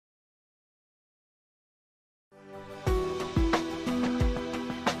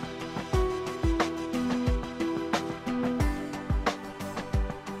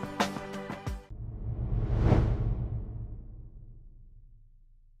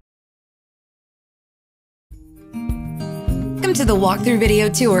Welcome to the walkthrough video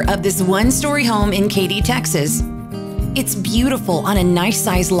tour of this one-story home in Katy, Texas. It's beautiful on a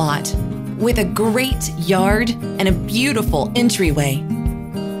nice-sized lot with a great yard and a beautiful entryway.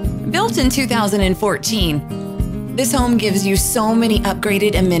 Built in 2014, this home gives you so many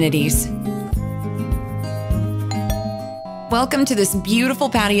upgraded amenities. Welcome to this beautiful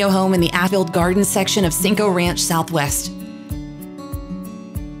patio home in the Atfield Gardens section of Cinco Ranch Southwest.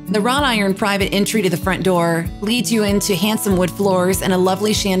 The wrought iron private entry to the front door leads you into handsome wood floors and a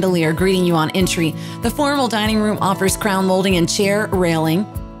lovely chandelier greeting you on entry. The formal dining room offers crown molding and chair railing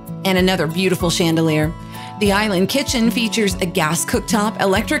and another beautiful chandelier. The island kitchen features a gas cooktop,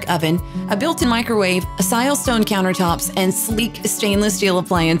 electric oven, a built-in microwave, silestone countertops, and sleek stainless steel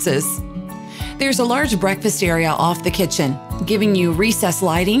appliances. There's a large breakfast area off the kitchen, giving you recessed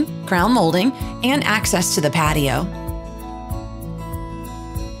lighting, crown molding, and access to the patio.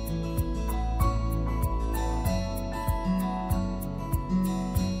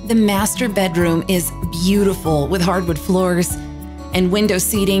 The master bedroom is beautiful with hardwood floors and window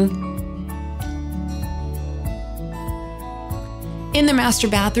seating. In the master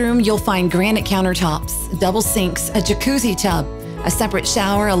bathroom, you'll find granite countertops, double sinks, a jacuzzi tub, a separate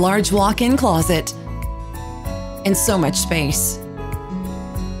shower, a large walk-in closet, and so much space.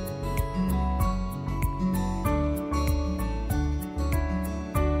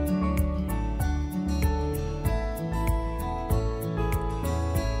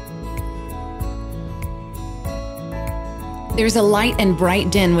 There's a light and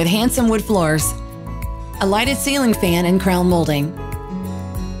bright den with handsome wood floors, a lighted ceiling fan, and crown molding.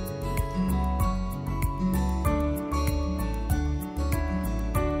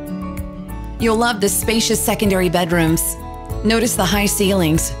 You'll love the spacious secondary bedrooms. Notice the high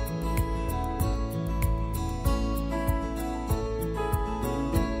ceilings.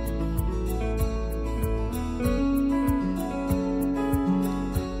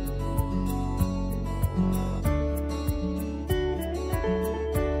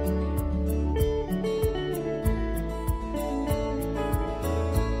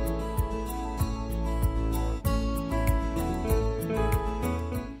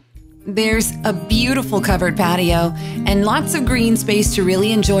 There's a beautiful covered patio and lots of green space to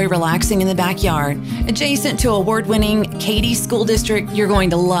really enjoy relaxing in the backyard. Adjacent to award-winning Katy School District, you're going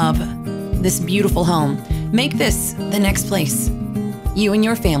to love this beautiful home. Make this the next place you and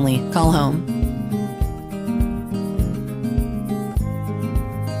your family call home.